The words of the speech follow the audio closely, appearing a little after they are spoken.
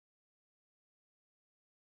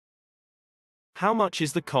How much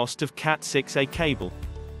is the cost of Cat6a cable?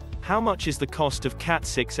 How much is the cost of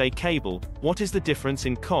Cat6a cable? What is the difference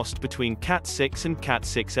in cost between Cat6 and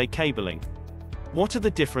Cat6a cabling? What are the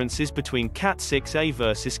differences between Cat6a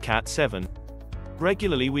versus Cat7?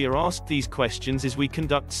 Regularly we are asked these questions as we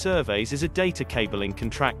conduct surveys as a data cabling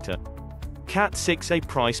contractor. Cat6a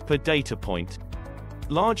price per data point.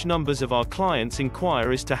 Large numbers of our clients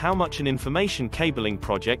inquire as to how much an information cabling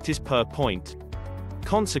project is per point.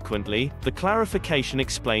 Consequently, the clarification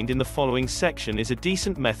explained in the following section is a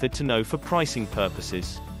decent method to know for pricing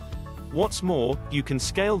purposes. What's more, you can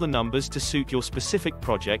scale the numbers to suit your specific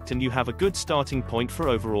project and you have a good starting point for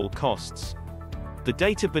overall costs. The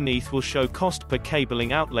data beneath will show cost per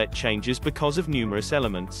cabling outlet changes because of numerous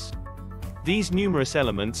elements. These numerous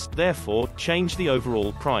elements, therefore, change the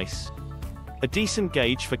overall price. A decent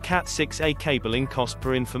gauge for Cat6a cabling cost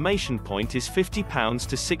per information point is £50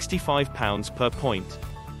 to £65 per point.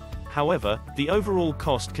 However, the overall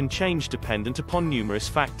cost can change dependent upon numerous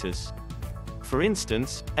factors. For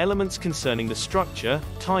instance, elements concerning the structure,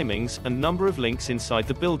 timings, and number of links inside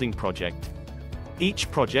the building project.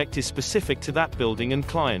 Each project is specific to that building and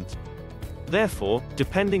client. Therefore,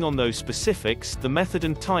 depending on those specifics, the method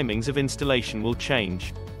and timings of installation will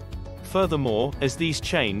change. Furthermore, as these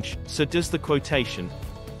change, so does the quotation.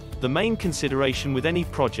 The main consideration with any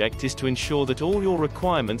project is to ensure that all your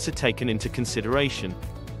requirements are taken into consideration.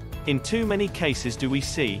 In too many cases do we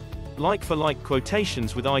see like-for-like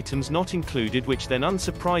quotations with items not included, which then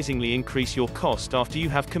unsurprisingly increase your cost after you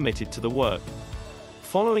have committed to the work.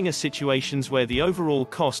 Following are situations where the overall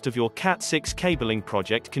cost of your Cat6 cabling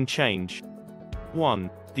project can change. 1.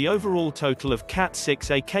 The overall total of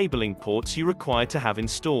Cat6a cabling ports you require to have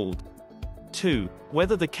installed. 2.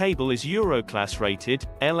 Whether the cable is Euroclass rated,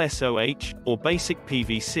 LSOH, or basic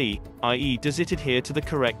PVC, i.e. does it adhere to the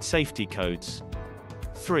correct safety codes.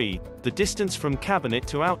 3. The distance from cabinet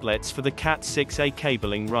to outlets for the Cat6a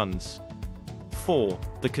cabling runs. 4.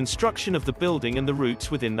 The construction of the building and the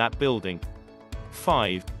routes within that building.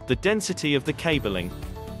 5. The density of the cabling.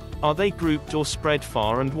 Are they grouped or spread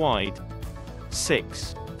far and wide?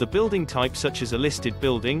 6. The building type, such as a listed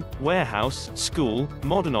building, warehouse, school,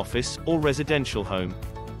 modern office, or residential home.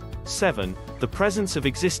 7. The presence of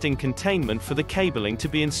existing containment for the cabling to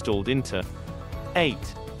be installed into. 8.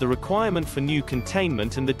 The requirement for new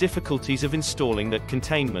containment and the difficulties of installing that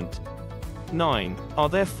containment. 9. Are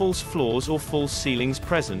there false floors or false ceilings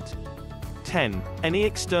present? 10. Any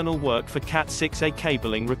external work for Cat6a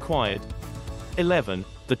cabling required? 11.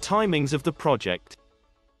 The timings of the project.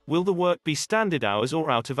 Will the work be standard hours or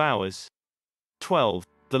out of hours? 12.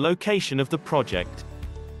 The location of the project.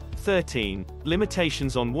 13.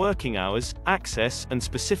 Limitations on working hours, access, and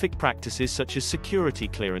specific practices such as security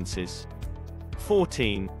clearances.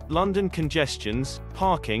 14. London congestions,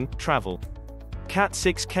 parking, travel.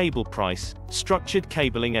 Cat6 cable price, structured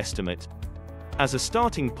cabling estimate. As a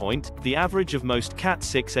starting point, the average of most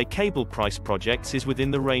Cat6a cable price projects is within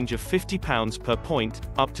the range of £50 per point,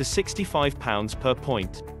 up to £65 per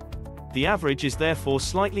point. The average is therefore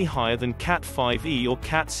slightly higher than Cat5e or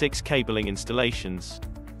Cat6 cabling installations.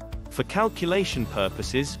 For calculation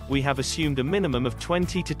purposes, we have assumed a minimum of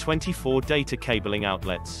 20 to 24 data cabling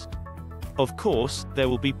outlets. Of course, there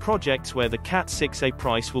will be projects where the Cat6a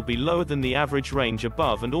price will be lower than the average range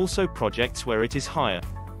above, and also projects where it is higher.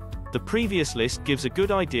 The previous list gives a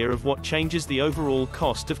good idea of what changes the overall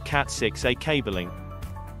cost of Cat6a cabling.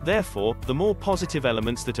 Therefore, the more positive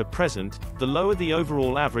elements that are present, the lower the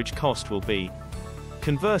overall average cost will be.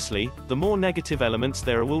 Conversely, the more negative elements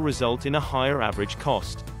there will result in a higher average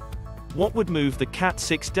cost. What would move the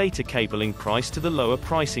Cat6 data cabling price to the lower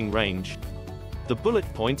pricing range? The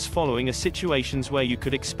bullet points following are situations where you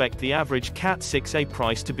could expect the average Cat6a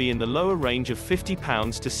price to be in the lower range of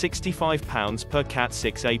 £50 to £65 per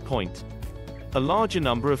Cat6a point. A larger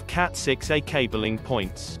number of Cat6a cabling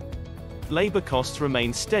points. Labor costs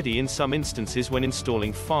remain steady in some instances when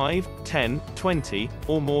installing 5, 10, 20,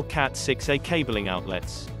 or more Cat6a cabling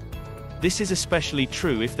outlets. This is especially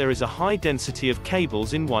true if there is a high density of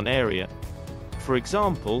cables in one area. For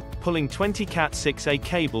example, pulling 20 Cat6a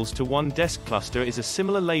cables to one desk cluster is a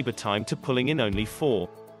similar labor time to pulling in only 4.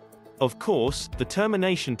 Of course, the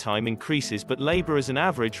termination time increases, but labor as an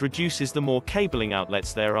average reduces the more cabling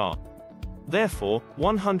outlets there are. Therefore,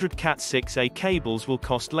 100 Cat6a cables will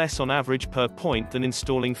cost less on average per point than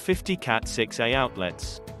installing 50 Cat6a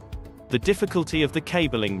outlets. The difficulty of the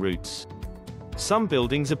cabling routes. Some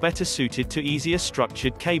buildings are better suited to easier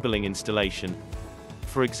structured cabling installation.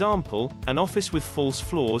 For example, an office with false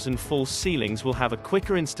floors and false ceilings will have a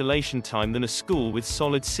quicker installation time than a school with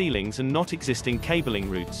solid ceilings and not existing cabling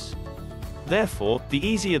routes. Therefore, the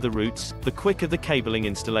easier the routes, the quicker the cabling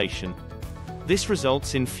installation. This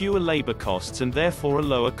results in fewer labor costs and therefore a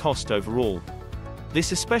lower cost overall.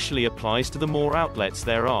 This especially applies to the more outlets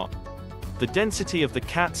there are. The density of the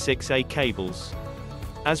Cat6a cables.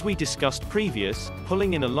 As we discussed previous,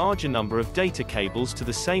 pulling in a larger number of data cables to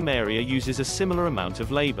the same area uses a similar amount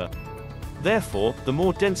of labor. Therefore, the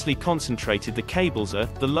more densely concentrated the cables are,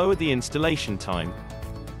 the lower the installation time.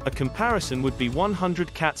 A comparison would be 100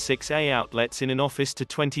 Cat6a outlets in an office to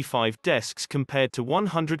 25 desks compared to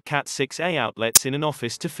 100 Cat6a outlets in an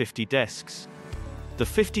office to 50 desks. The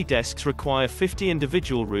 50 desks require 50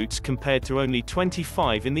 individual routes compared to only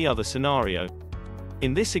 25 in the other scenario.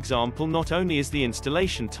 In this example, not only is the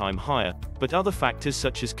installation time higher, but other factors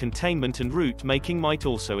such as containment and route making might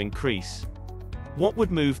also increase. What would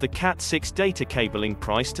move the Cat6 data cabling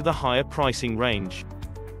price to the higher pricing range?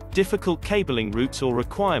 Difficult cabling routes or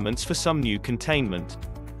requirements for some new containment.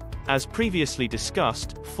 As previously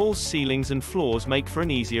discussed, false ceilings and floors make for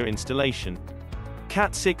an easier installation.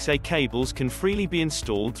 Cat6a cables can freely be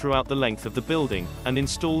installed throughout the length of the building, and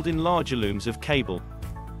installed in larger looms of cable.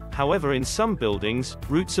 However, in some buildings,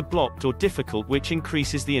 routes are blocked or difficult, which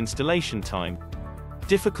increases the installation time.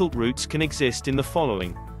 Difficult routes can exist in the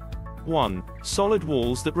following. 1. Solid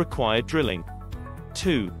walls that require drilling.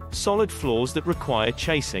 2. Solid floors that require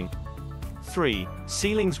chasing. 3.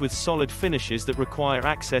 Ceilings with solid finishes that require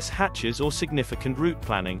access hatches or significant route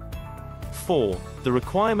planning. 4. The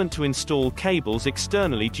requirement to install cables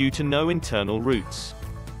externally due to no internal routes.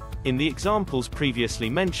 In the examples previously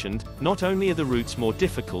mentioned, not only are the routes more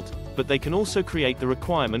difficult, but they can also create the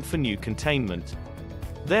requirement for new containment.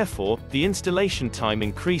 Therefore, the installation time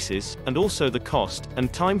increases, and also the cost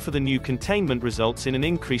and time for the new containment results in an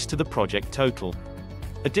increase to the project total.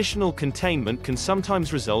 Additional containment can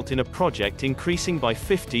sometimes result in a project increasing by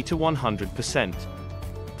 50 to 100%.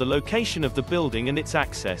 The location of the building and its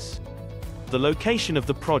access. The location of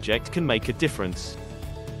the project can make a difference.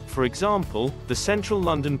 For example, the Central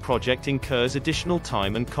London project incurs additional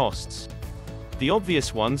time and costs. The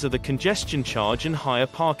obvious ones are the congestion charge and higher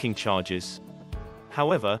parking charges.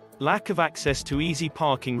 However, lack of access to easy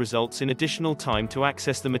parking results in additional time to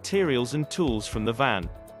access the materials and tools from the van.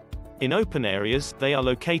 In open areas, they are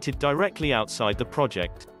located directly outside the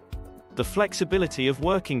project. The flexibility of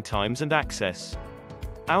working times and access.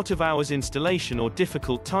 Out-of-hours installation or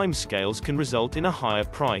difficult timescales can result in a higher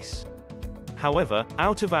price. However,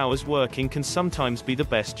 out-of-hours working can sometimes be the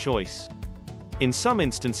best choice. In some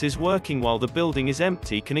instances, working while the building is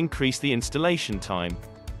empty can increase the installation time.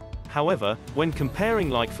 However, when comparing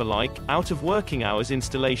like for like, out-of-working hours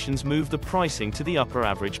installations move the pricing to the upper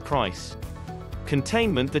average price.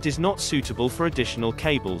 Containment that is not suitable for additional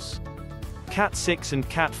cables. Cat6 and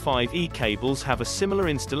Cat5e cables have a similar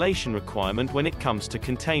installation requirement when it comes to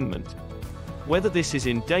containment. Whether this is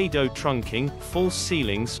in dado trunking, false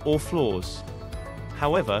ceilings, or floors.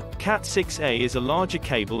 However, Cat6a is a larger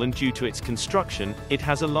cable and due to its construction, it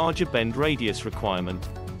has a larger bend radius requirement.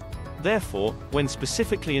 Therefore, when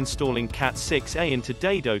specifically installing Cat6a into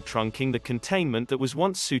dado trunking, the containment that was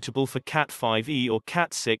once suitable for Cat5e or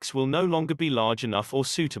Cat6 will no longer be large enough or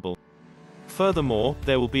suitable. Furthermore,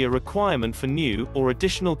 there will be a requirement for new or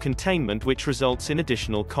additional containment, which results in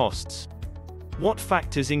additional costs. What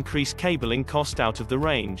factors increase cabling cost out of the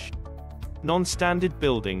range? Non-standard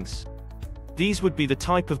buildings. These would be the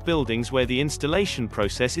type of buildings where the installation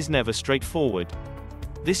process is never straightforward.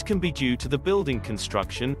 This can be due to the building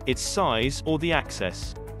construction, its size, or the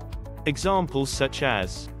access. Examples such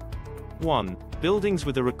as 1. Buildings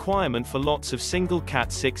with a requirement for lots of single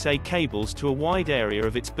Cat6a cables to a wide area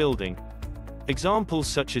of its building. Examples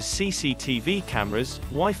such as CCTV cameras,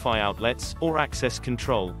 Wi-Fi outlets, or access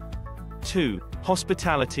control. 2.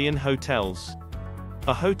 Hospitality and hotels.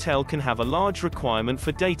 A hotel can have a large requirement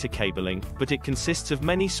for data cabling, but it consists of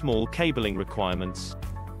many small cabling requirements.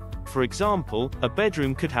 For example, a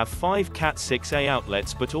bedroom could have 5 Cat6a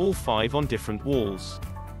outlets but all 5 on different walls.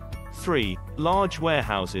 3. Large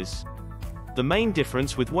warehouses. The main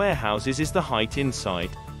difference with warehouses is the height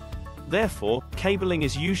inside. Therefore, cabling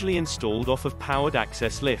is usually installed off of powered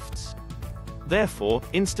access lifts. Therefore,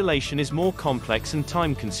 installation is more complex and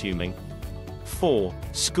time-consuming. 4.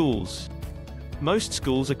 Schools. Most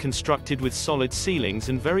schools are constructed with solid ceilings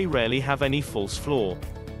and very rarely have any false floor.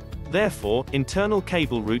 Therefore, internal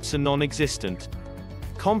cable routes are non-existent.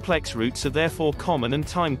 Complex routes are therefore common and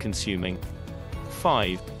time-consuming.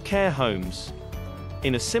 5. Care homes.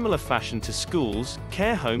 In a similar fashion to schools,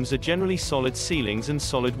 care homes are generally solid ceilings and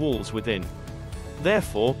solid walls within.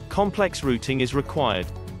 Therefore, complex routing is required.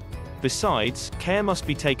 Besides, care must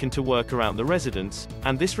be taken to work around the residents,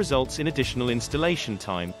 and this results in additional installation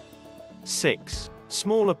time. 6.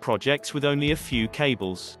 Smaller projects with only a few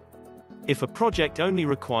cables. If a project only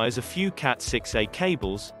requires a few Cat6a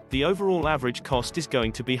cables, the overall average cost is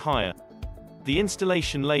going to be higher. The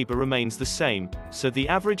installation labor remains the same, so the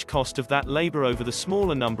average cost of that labor over the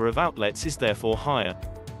smaller number of outlets is therefore higher.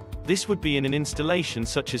 This would be in an installation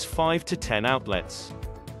such as 5 to 10 outlets.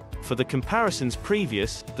 For the comparisons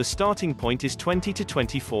previous, the starting point is 20 to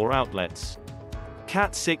 24 outlets.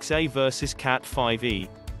 Cat6a versus Cat5e.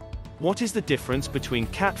 What is the difference between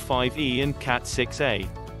Cat5e and Cat6a?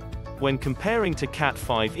 When comparing to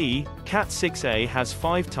Cat5e, Cat6a has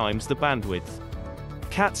 5 times the bandwidth.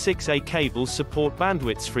 Cat6a cables support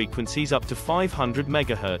bandwidth frequencies up to 500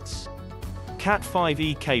 MHz.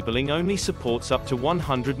 Cat5e cabling only supports up to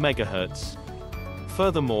 100 MHz.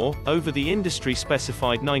 Furthermore, over the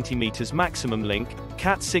industry-specified 90 meters maximum link,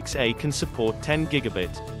 Cat6a can support 10 gigabit.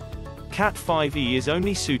 Cat5e is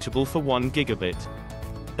only suitable for 1 gigabit.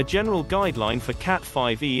 A general guideline for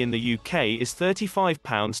Cat5e in the UK is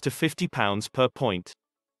 £35 to £50 per point.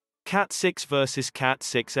 Cat6 versus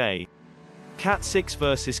Cat6a. Cat6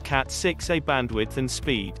 versus Cat6a bandwidth and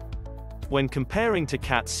speed. When comparing to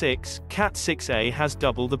Cat6, Cat6a has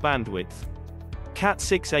double the bandwidth.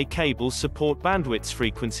 Cat6a cables support bandwidth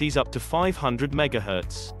frequencies up to 500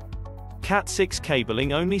 MHz. Cat6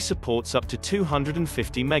 cabling only supports up to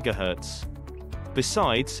 250 MHz.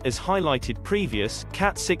 Besides, as highlighted previous,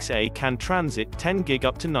 Cat6a can transit 10 gig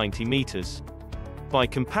up to 90 meters. By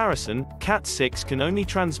comparison, Cat6 can only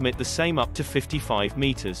transmit the same up to 55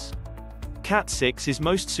 meters. Cat6 is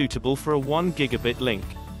most suitable for a 1 gigabit link.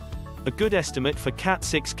 A good estimate for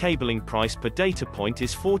Cat6 cabling price per data point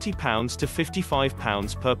is £40 to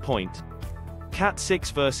 £55 per point.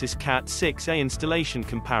 Cat6 versus Cat6a installation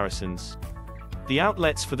comparisons. The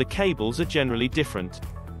outlets for the cables are generally different.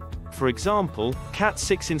 For example,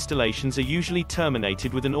 Cat6 installations are usually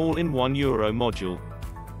terminated with an all-in-one Euro module.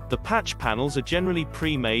 The patch panels are generally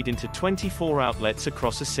pre-made into 24 outlets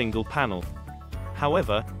across a single panel.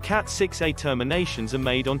 However, Cat6a terminations are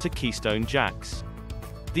made onto keystone jacks.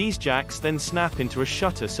 These jacks then snap into a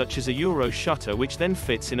shutter such as a Euro shutter, which then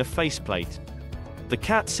fits in a faceplate. The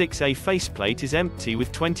Cat6a faceplate is empty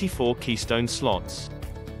with 24 keystone slots.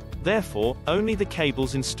 Therefore, only the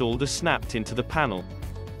cables installed are snapped into the panel.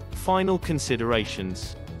 Final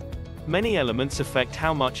considerations. Many elements affect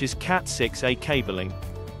how much is Cat6a cabling.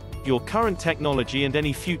 Your current technology and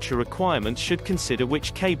any future requirements should consider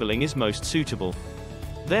which cabling is most suitable.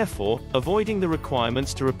 Therefore, avoiding the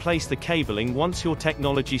requirements to replace the cabling once your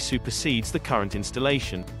technology supersedes the current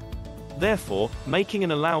installation. Therefore, making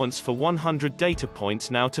an allowance for 100 data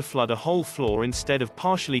points now to flood a whole floor instead of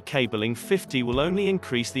partially cabling 50 will only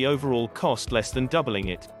increase the overall cost less than doubling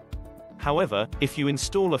it. However, if you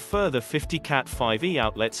install a further 50 Cat5e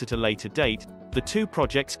outlets at a later date, the two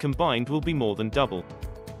projects combined will be more than double.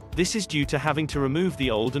 This is due to having to remove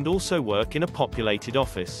the old and also work in a populated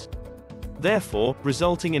office, therefore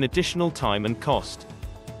resulting in additional time and cost.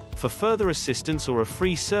 For further assistance or a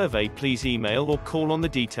free survey, please email or call on the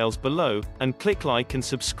details below, and click like and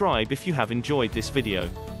subscribe if you have enjoyed this video.